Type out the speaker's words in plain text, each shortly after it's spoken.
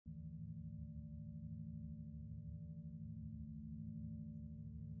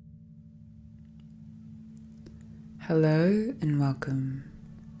Hello and welcome.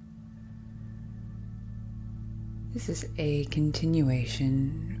 This is a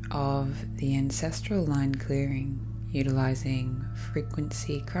continuation of the ancestral line clearing, utilizing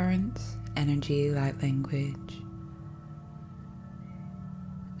frequency currents, energy, light language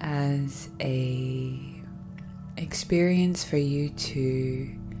as a experience for you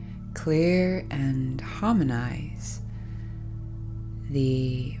to clear and harmonize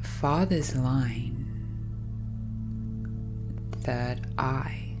the father's line, third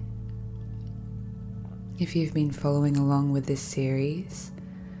eye. If you've been following along with this series,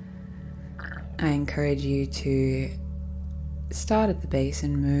 I encourage you to start at the base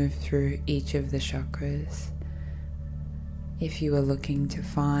and move through each of the chakras. If you are looking to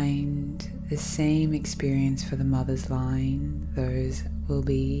find the same experience for the mother's line, those will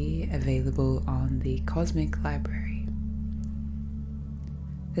be available on the Cosmic Library.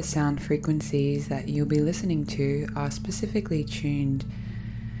 The sound frequencies that you'll be listening to are specifically tuned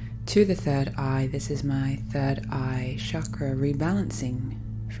to the third eye. This is my third eye chakra rebalancing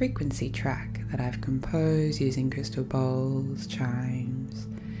frequency track that I've composed using crystal bowls, chimes,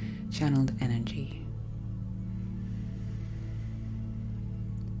 channeled energy.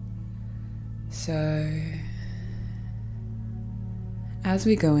 So, as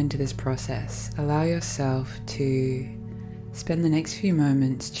we go into this process, allow yourself to spend the next few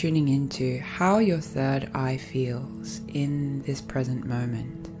moments tuning into how your third eye feels in this present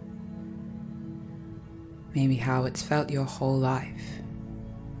moment. Maybe how it's felt your whole life.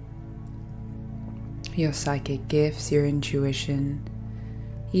 Your psychic gifts, your intuition,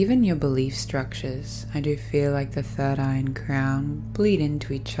 even your belief structures. I do feel like the third eye and crown bleed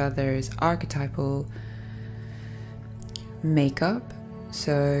into each other's archetypal makeup.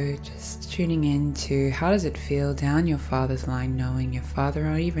 So just tuning into how does it feel down your father's line, knowing your father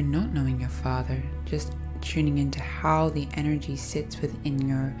or even not knowing your father. Just tuning into how the energy sits within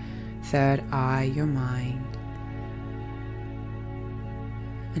your third eye, your mind.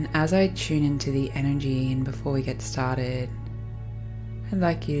 And as I tune into the energy, and before we get started, I'd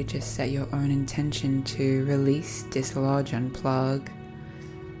like you to just set your own intention to release, dislodge, unplug,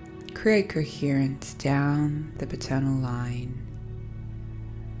 create coherence down the paternal line.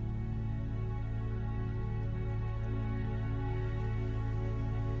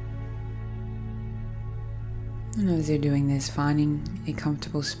 And as you're doing this, finding a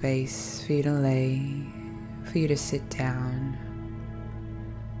comfortable space for you to lay, for you to sit down,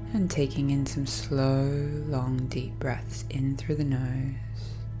 and taking in some slow, long, deep breaths in through the nose.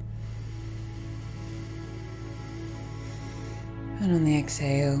 And on the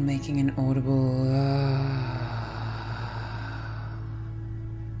exhale, making an audible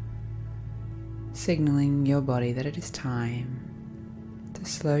signaling your body that it is time to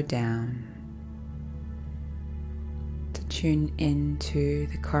slow down, to tune into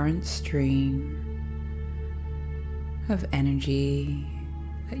the current stream of energy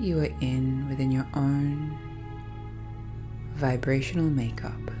that you are in within your own vibrational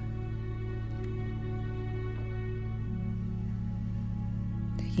makeup.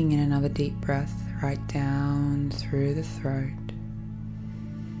 Taking in another deep breath right down through the throat.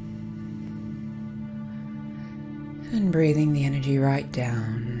 And breathing the energy right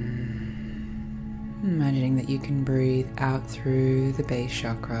down. Imagining that you can breathe out through the base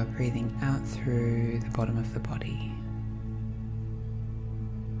chakra, breathing out through the bottom of the body.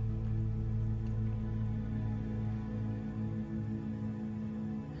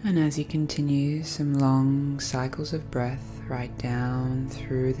 And as you continue some long cycles of breath right down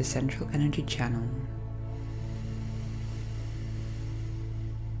through the central energy channel,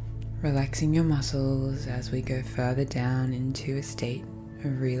 relaxing your muscles as we go further down into a state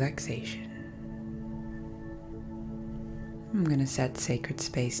of relaxation. I'm going to set sacred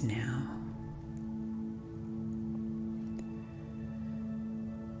space now.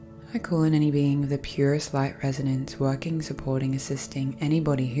 I call in any being of the purest light resonance, working, supporting, assisting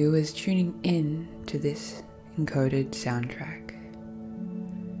anybody who is tuning in to this encoded soundtrack.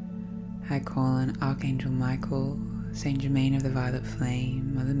 I call in Archangel Michael, Saint Germain of the Violet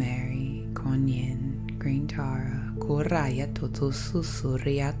Flame, Mother Mary, Kuan Yin, Green Tara, Kuraya Toto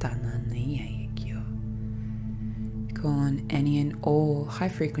Susuriatana Niyayekyo. Call on any and all high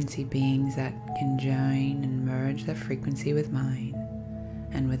frequency beings that can join and merge their frequency with mine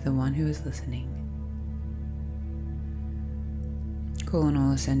and with the one who is listening. Call on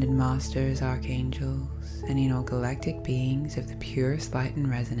all ascended masters, archangels, any and all galactic beings of the purest light and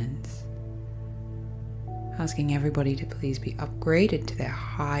resonance. Asking everybody to please be upgraded to their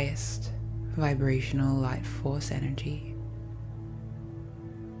highest vibrational light force energy.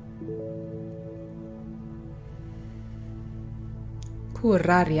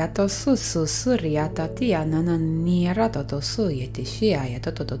 Kurariato susu suriata tia nananirato suyeti shiaya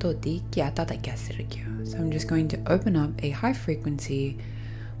totototi kiatata kasirikyo. So I'm just going to open up a high frequency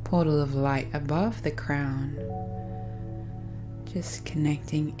portal of light above the crown. Just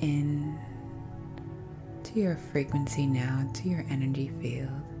connecting in to your frequency now, to your energy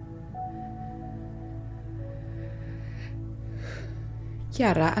field.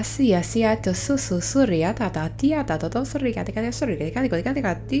 Chiara asia sia to susu suriata ta tia ta to surigata ka surigata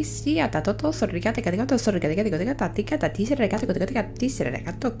ka sia ta to surigata ka to surigata ka tika ta tisirigata ka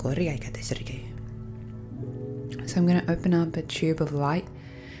tisirigata to korigata tisirigata. So I'm going to open up a tube of light.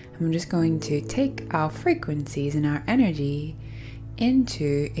 I'm just going to take our frequencies and our energy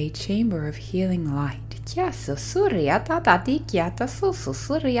into a chamber of healing light.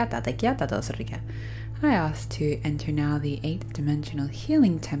 I ask to enter now the 8th dimensional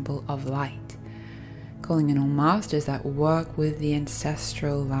healing temple of light, calling in all masters that work with the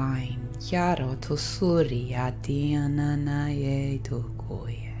ancestral line.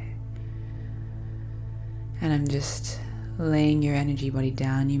 And I'm just laying your energy body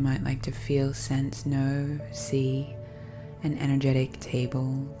down. You might like to feel, sense, know, see an energetic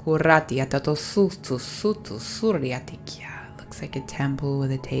table. Looks like a temple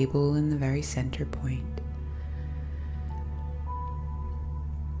with a table in the very center point.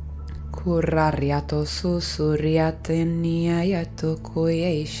 And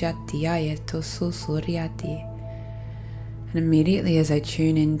immediately as I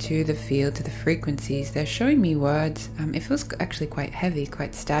tune into the field, to the frequencies, they're showing me words. It feels actually quite heavy,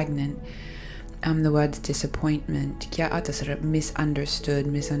 quite stagnant. The words disappointment, misunderstood,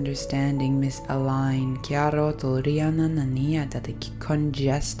 misunderstanding, misaligned,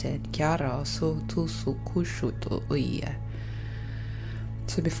 congested.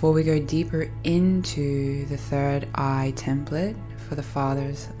 So before we go deeper into the third eye template for the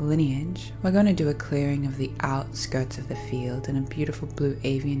father's lineage, we're going to do a clearing of the outskirts of the field, and a beautiful blue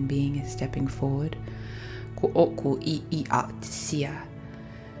avian being is stepping forward.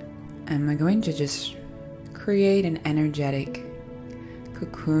 And we're going to just create an energetic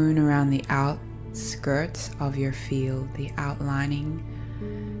cocoon around the outskirts of your field, the outlining,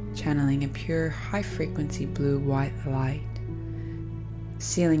 channeling a pure high frequency blue-white light,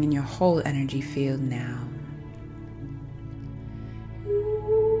 sealing in your whole energy field now.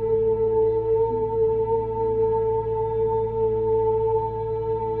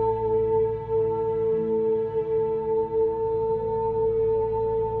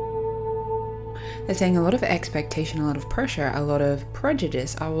 They're saying a lot of expectation, a lot of pressure, a lot of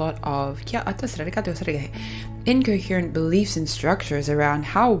prejudice, a lot of incoherent beliefs and structures around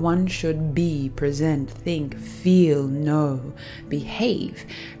how one should be, present, think, feel, know, behave,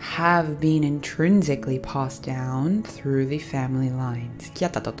 have been intrinsically passed down through the family lines.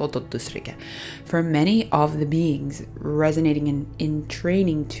 For many of the beings resonating in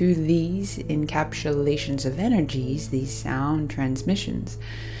training to these encapsulations of energies, these sound transmissions,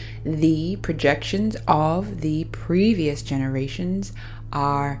 the projections of the previous generations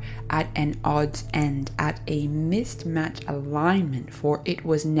are at an odds end, at a mismatch alignment, for it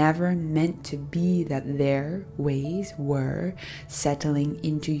was never meant to be that their ways were settling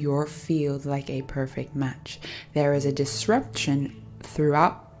into your field like a perfect match. There is a disruption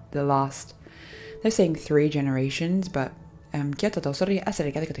throughout the last, they're saying 3 generations, but everybody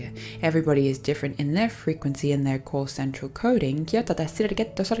is different in their frequency and their core central coding.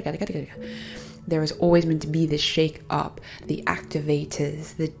 There is always meant to be this shake up, the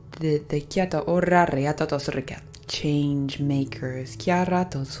activators, the change makers.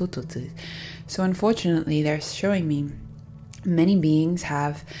 So unfortunately, they're showing me many beings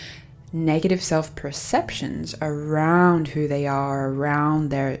have negative self-perceptions around who they are,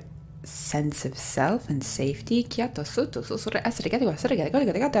 around their sense of self and safety, kind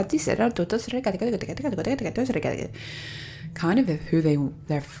of who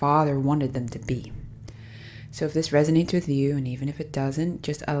their father wanted them to be. So if this resonates with you, and even if it doesn't,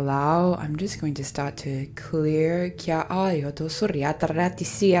 just allow. I'm just going to start to clear,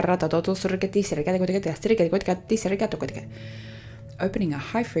 opening a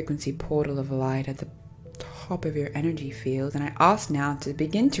high frequency portal of light at the top of your energy field. And I ask now to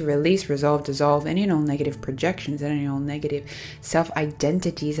begin to release, resolve, dissolve any and all negative projections, any and all negative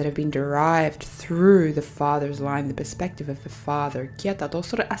self-identities that have been derived through the father's line, the perspective of the father.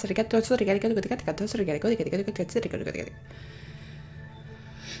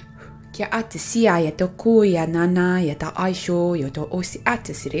 Kia ata sia ya to kuya nana ya ta aisho ya to osi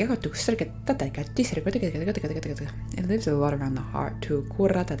ata siria to serga tata ka tisere. It lives a lot around the heart too.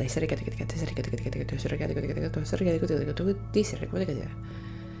 Kurata de serga serga.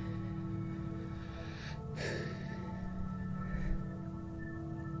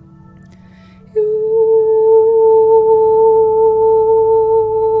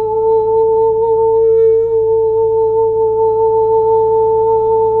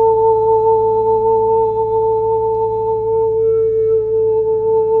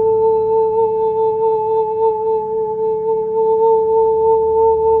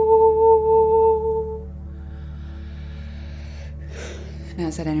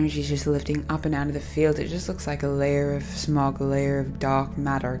 As that energy is just lifting up and out of the field, it just looks like a layer of smog, a layer of dark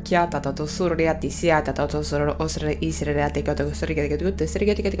matter. Doing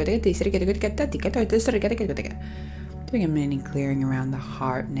a mini clearing around the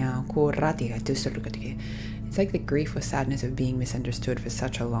heart now. It's like the grief or sadness of being misunderstood for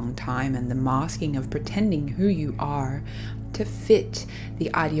such a long time, and the masking of pretending who you are to fit the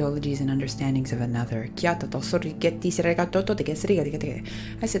ideologies and understandings of another. I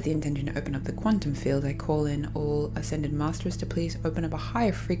set the intention to open up the quantum field. I call in all ascended masters to please open up a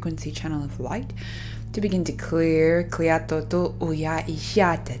higher frequency channel of light to begin to clear.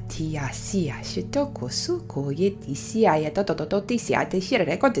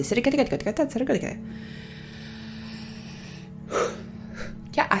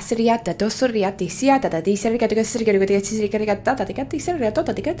 Ya asriata dosoriati siata da di serigata di serigata di serigata di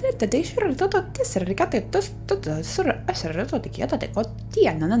serigata to sur asrato di chiata de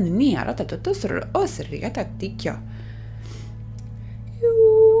cotia nanani arata to sur osrigata di chia.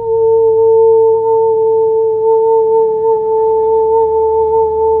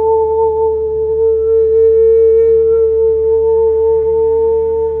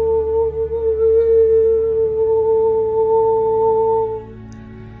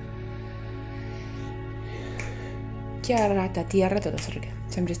 So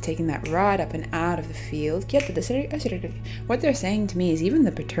I'm just taking that right up and out of the field. What they're saying to me is even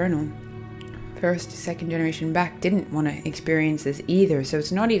the paternal first, second generation back didn't want to experience this either. So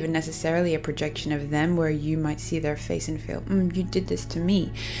it's not even necessarily a projection of them where you might see their face and feel, you did this to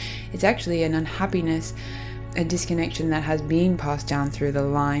me. It's actually an unhappiness, a disconnection that has been passed down through the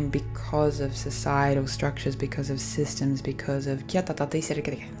line because of societal structures, because of systems, because of they're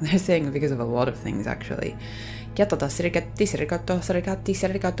saying because of a lot of things actually. So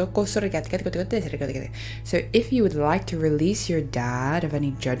if you would like to release your dad of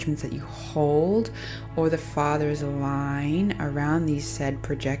any judgments that you hold, or the father's line around these said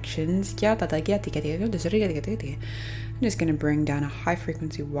projections, I'm just going to bring down a high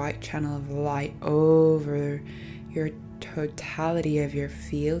frequency white channel of light over your totality of your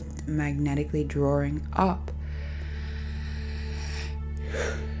field, magnetically drawing up.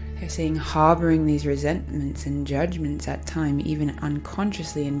 They're saying harboring these resentments and judgments at time, even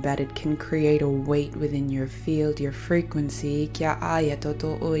unconsciously embedded, can create a weight within your field, your frequency,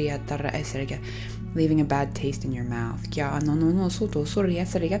 leaving a bad taste in your mouth.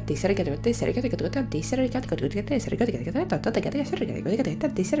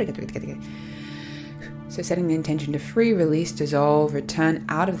 So setting the intention to free, release, dissolve, return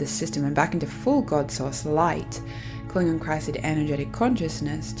out of the system and back into full God source light, calling on Christed energetic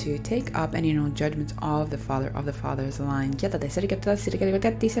consciousness to take up any and all judgments of the father's line.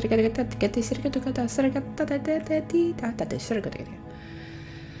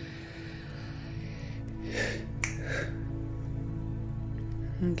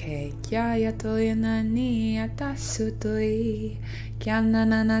 Okay, kya yato nani atasutui, kya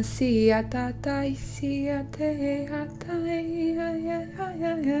nanana si atatai si ate atai.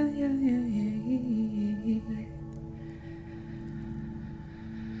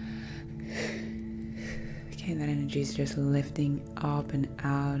 Okay, that energy is just lifting up and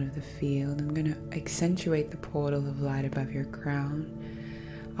out of the field. I'm going to accentuate the portal of light above your crown,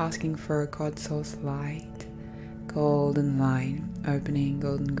 asking for a God source light. Golden light opening,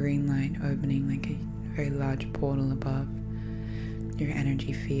 golden green light opening like a very large portal above your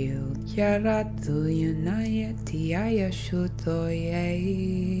energy field.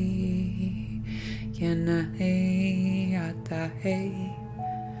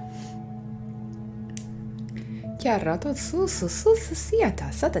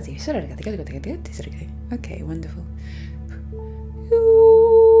 Okay, wonderful.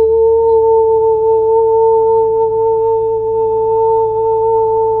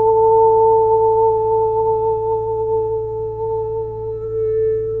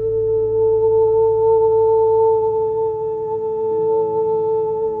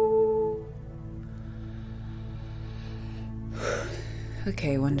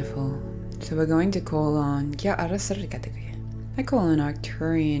 Wonderful. So we're going to call on I call on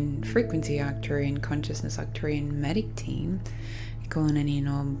Arcturian frequency, Arcturian consciousness, Arcturian medic team. I call on any and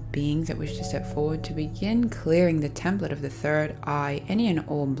all beings that wish to step forward to begin clearing the template of the third eye, any and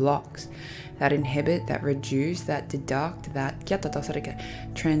all blocks that inhibit, that reduce, that deduct, that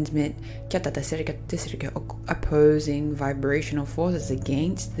transmit opposing vibrational forces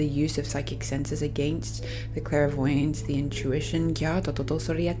against the use of psychic senses, against the clairvoyance, the intuition,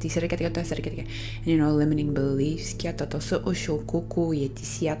 and limiting beliefs,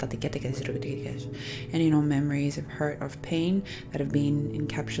 and memories of hurt, of pain that have been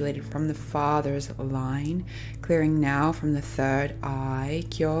encapsulated from the father's line, clearing now from the third eye,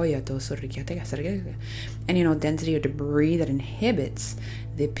 any density or debris that inhibits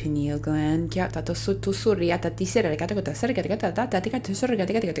the pineal gland, and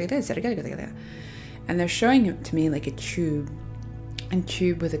they're showing it to me like a tube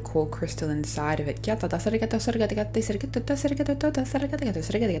with a core crystal inside of it.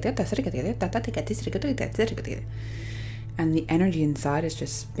 And the energy inside is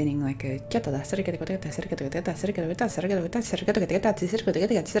just spinning like a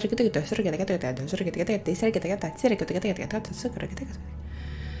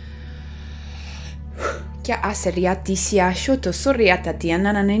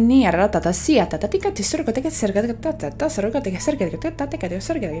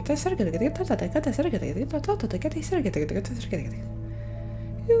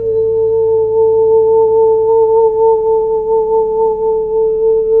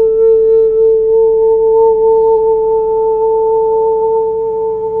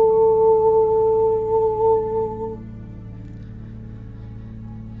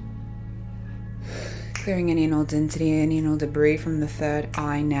clearing any and all density, any and all debris from the third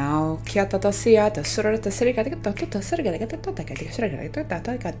eye now.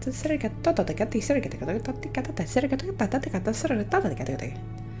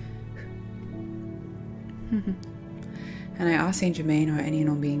 And I ask Saint Germain or any and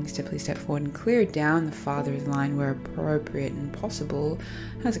all beings to please step forward and clear down the father's line where appropriate and possible,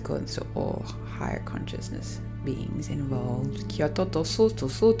 as accordance to all higher consciousness beings involved.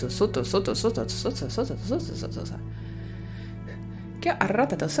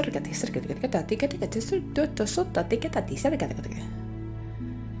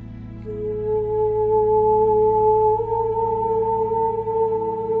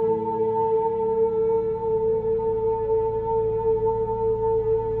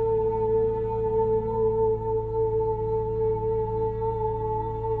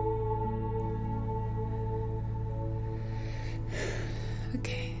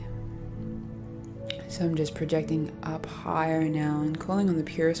 So I'm just projecting up higher now and calling on the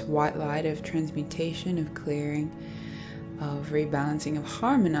purest white light of transmutation, of clearing, of rebalancing, of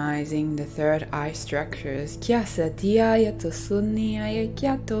harmonizing the third eye structures.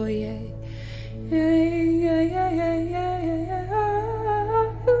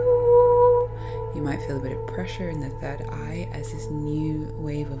 You might feel a bit of pressure in the third eye as this new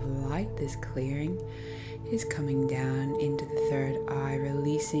wave of light, this clearing, is coming down into the third eye,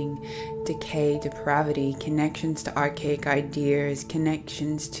 releasing decay, depravity, connections to archaic ideas,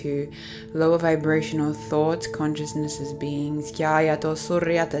 connections to lower vibrational thoughts, consciousnesses, beings,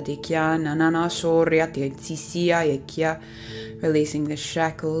 releasing the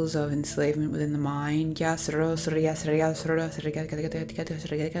shackles of enslavement within the mind.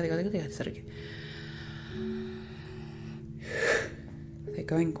 They're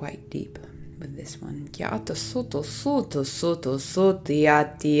going quite deep with this one.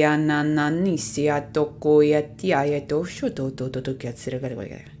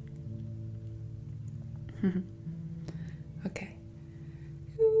 Okay.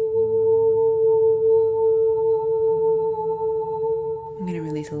 I'm going to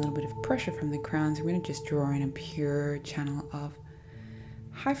release a little bit of pressure from the crowns. I'm going to just draw in a pure channel of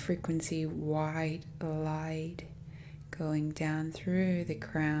high frequency, white light going down through the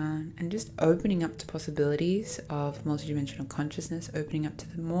crown and just opening up to possibilities of multidimensional consciousness, opening up to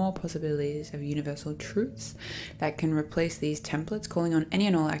the more possibilities of universal truths that can replace these templates, calling on any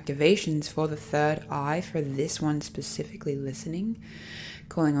and all activations for the third eye, for this one specifically listening,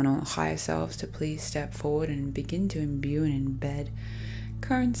 calling on all higher selves to please step forward and begin to imbue and embed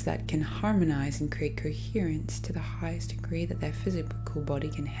currents that can harmonize and create coherence to the highest degree that their physical body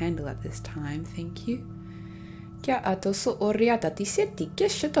can handle at this time. Thank you. Kia atoso oriata ti seti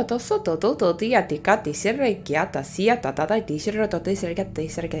keshoto soto toto tiati kati serrekiata siata tata ti serrotote sergate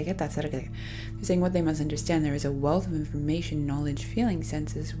sergata sergate. They're saying what they must understand, there is a wealth of information, knowledge, feeling,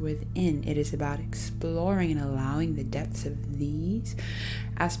 senses within. It is about exploring and allowing the depths of these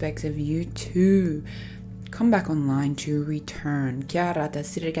aspects of you to come back online, to return.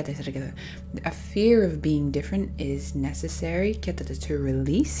 A fear of being different is necessary to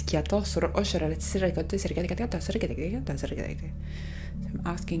release. So I'm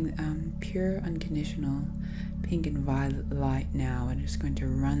asking pure, unconditional pink and violet light now. I'm just going to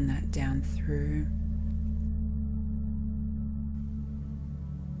run that down through.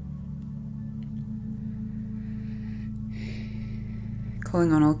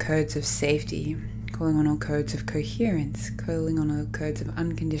 Calling on all codes of safety, calling on all codes of coherence, calling on all codes of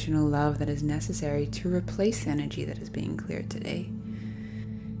unconditional love that is necessary to replace the energy that is being cleared today.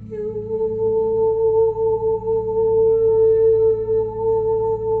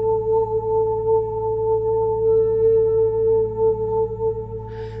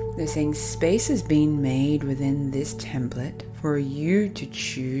 They're saying space has been made within this template for you to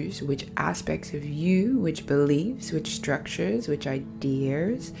choose which aspects of you, which beliefs, which structures, which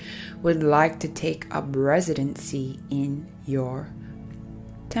ideas would like to take up residency in your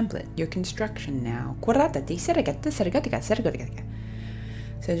template, your construction now.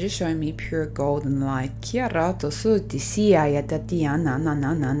 So just showing me pure golden light.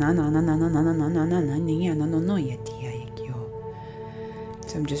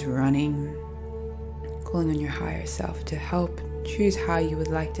 So I'm just running, calling on your higher self to help choose how you would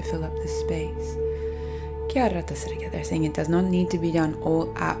like to fill up this space. They're saying it does not need to be done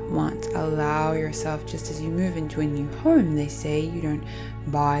all at once. Allow yourself, just as you move into a new home, they say you don't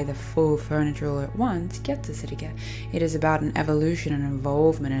buy the full furniture all at once. It is about an evolution, an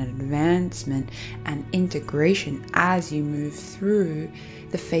involvement, an advancement, and integration as you move through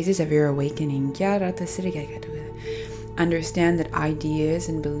the phases of your awakening. Understand that ideas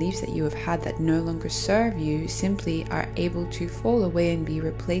and beliefs that you have had that no longer serve you simply are able to fall away and be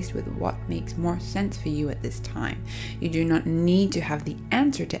replaced with what makes more sense for you at this time. You do not need to have the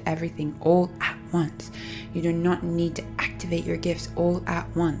answer to everything all at once. You do not need to activate your gifts all at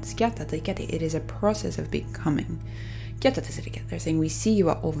once. It is a process of becoming. They're saying we see you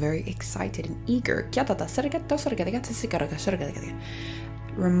are all very excited and eager.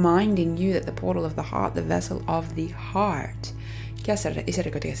 Reminding you that the portal of the heart, the vessel of the heart,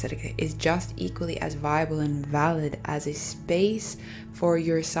 is just equally as viable and valid as a space for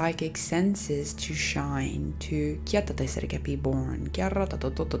your psychic senses to shine, to be born,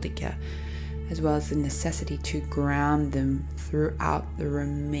 as well as the necessity to ground them throughout the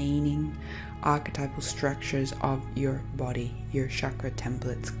remaining archetypal structures of your body, your chakra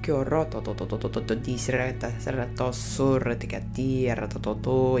templates.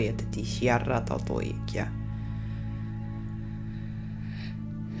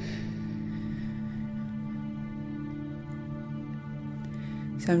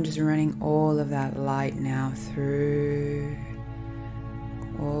 So I'm just running all of that light now through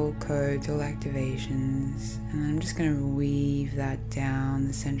all codes, all activations, and I'm just going to weave that down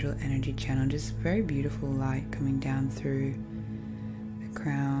the central energy channel. Just very beautiful light coming down through the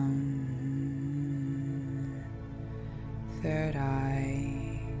crown, third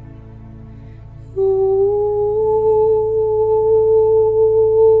eye,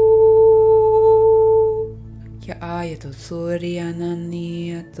 ya ayato surya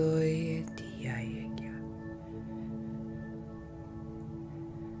nani atoy tiyaya.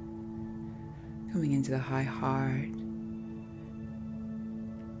 Coming into the high heart,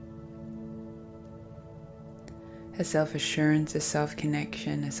 a self-assurance, a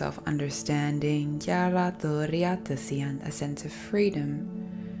self-connection, a self-understanding, a sense of freedom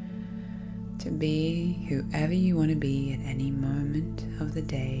to be whoever you want to be at any moment of the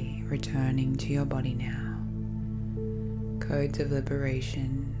day, returning to your body now. Codes of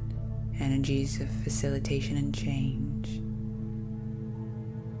liberation, energies of facilitation and change.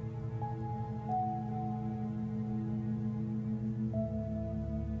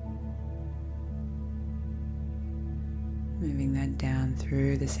 Moving that down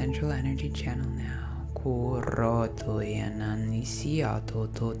through the central energy channel now.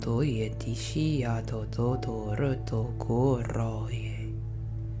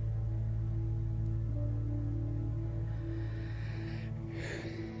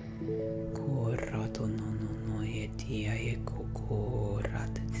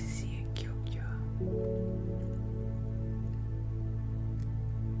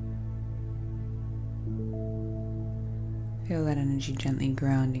 Feel that energy gently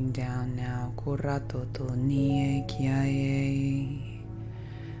grounding down now. We're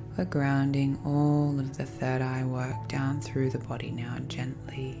grounding all of the third eye work down through the body now,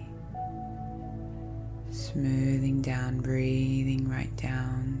 gently. Smoothing down, breathing right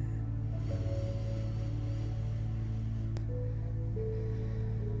down.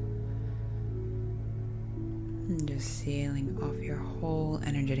 And just sealing off your whole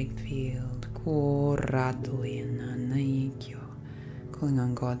energetic field. Calling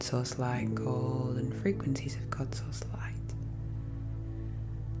on God source light, golden frequencies of God source light.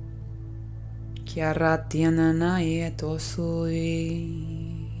 Kiaratiananaye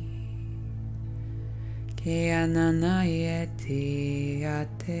tosui Kiananaye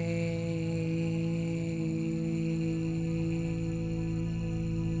tiate.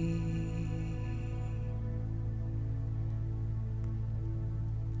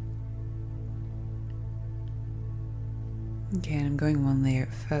 Okay, and I'm going one layer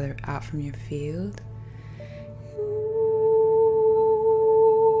further out from your field.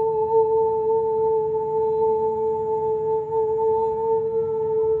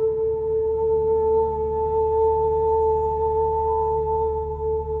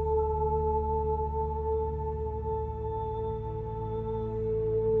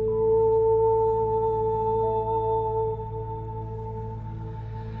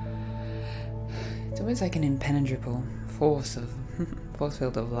 It's almost like an impenetrable force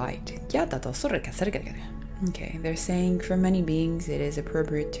field of light. Okay, they're saying for many beings it is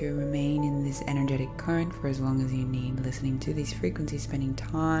appropriate to remain in this energetic current for as long as you need, listening to these frequencies, spending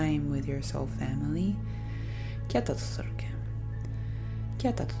time with your soul family.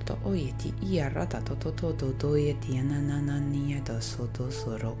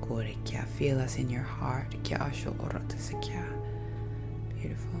 Feel us in your heart.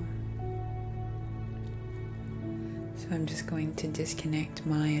 Beautiful. So I'm just going to disconnect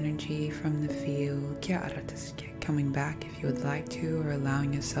my energy from the field, coming back if you would like to, or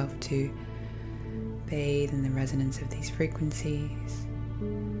allowing yourself to bathe in the resonance of these frequencies.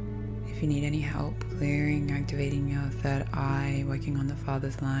 If you need any help clearing, activating your third eye, working on the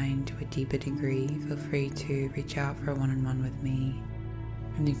father's line to a deeper degree, feel free to reach out for a one-on-one with me.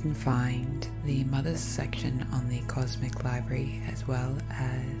 And you can find the mother's section on the Cosmic Library, as well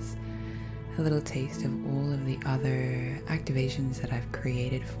as a little taste of all of the other activations that I've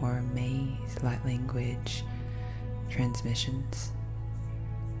created for May's light language transmissions.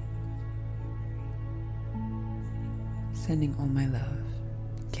 Sending all my love,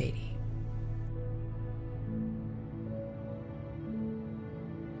 Katie.